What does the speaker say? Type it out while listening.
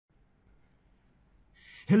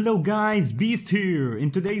Hello guys, Beast here! In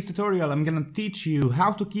today's tutorial I'm gonna teach you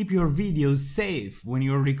how to keep your videos safe when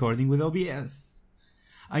you're recording with OBS.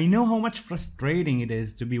 I know how much frustrating it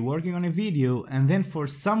is to be working on a video and then for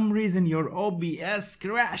some reason your OBS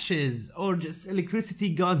crashes or just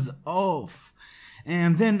electricity goes off.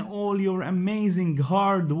 And then all your amazing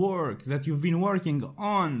hard work that you've been working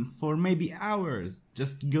on for maybe hours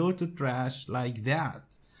just go to trash like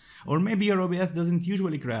that. Or maybe your OBS doesn't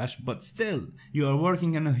usually crash, but still, you are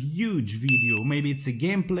working on a huge video. Maybe it's a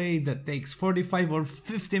gameplay that takes 45 or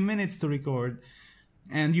 50 minutes to record,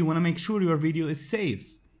 and you want to make sure your video is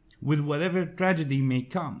safe with whatever tragedy may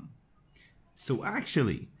come. So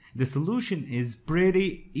actually, the solution is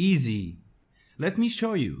pretty easy. Let me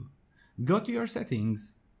show you. Go to your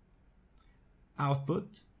settings,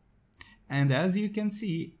 output, and as you can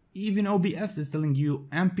see, even OBS is telling you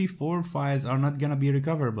MP4 files are not gonna be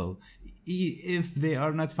recoverable if they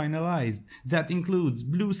are not finalized. That includes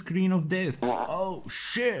blue screen of death, oh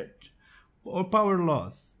shit, or power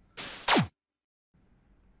loss,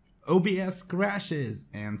 OBS crashes,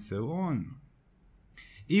 and so on.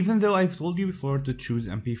 Even though I've told you before to choose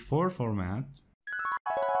MP4 format,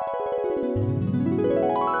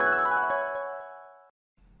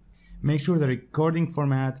 make sure the recording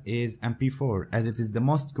format is MP4 as it is the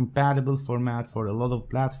most compatible format for a lot of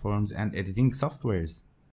platforms and editing softwares.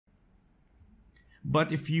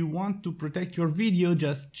 But if you want to protect your video,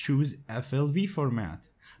 just choose FLV format.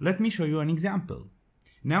 Let me show you an example.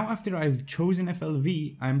 Now after I've chosen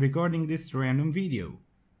FLV, I'm recording this random video.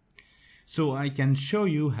 So I can show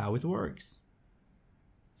you how it works.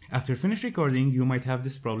 After finish recording, you might have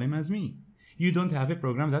this problem as me. You don't have a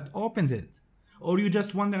program that opens it. Or you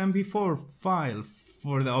just want an MP4 file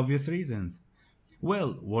for the obvious reasons.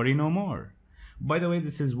 Well, worry no more. By the way,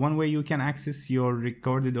 this is one way you can access your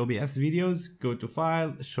recorded OBS videos. Go to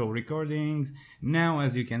File, Show Recordings. Now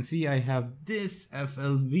as you can see, I have this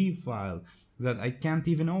FLV file that I can't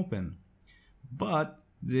even open. But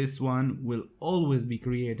this one will always be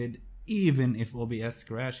created even if OBS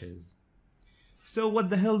crashes. So what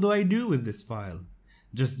the hell do I do with this file?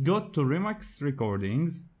 Just go to Remix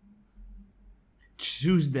Recordings,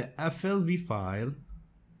 choose the FLV file.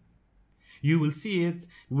 You will see it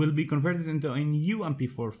will be converted into a new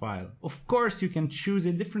MP4 file. Of course, you can choose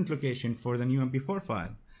a different location for the new MP4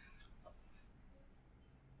 file.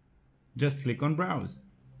 Just click on Browse.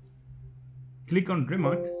 Click on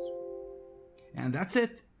Remix, and that's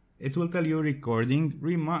it. It will tell you Recording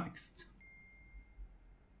Remixed.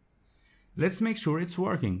 Let's make sure it's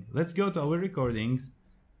working. Let's go to our recordings.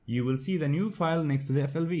 You will see the new file next to the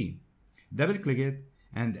FLV. Double click it,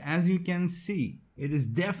 and as you can see, it is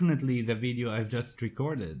definitely the video I've just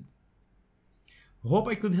recorded. Hope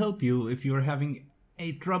I could help you if you're having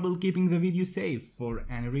a trouble keeping the video safe for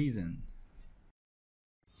any reason.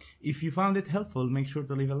 If you found it helpful, make sure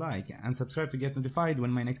to leave a like and subscribe to get notified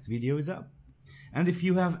when my next video is up. And if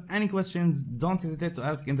you have any questions, don't hesitate to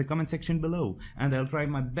ask in the comment section below, and I'll try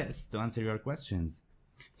my best to answer your questions.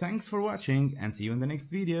 Thanks for watching, and see you in the next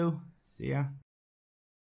video. See ya.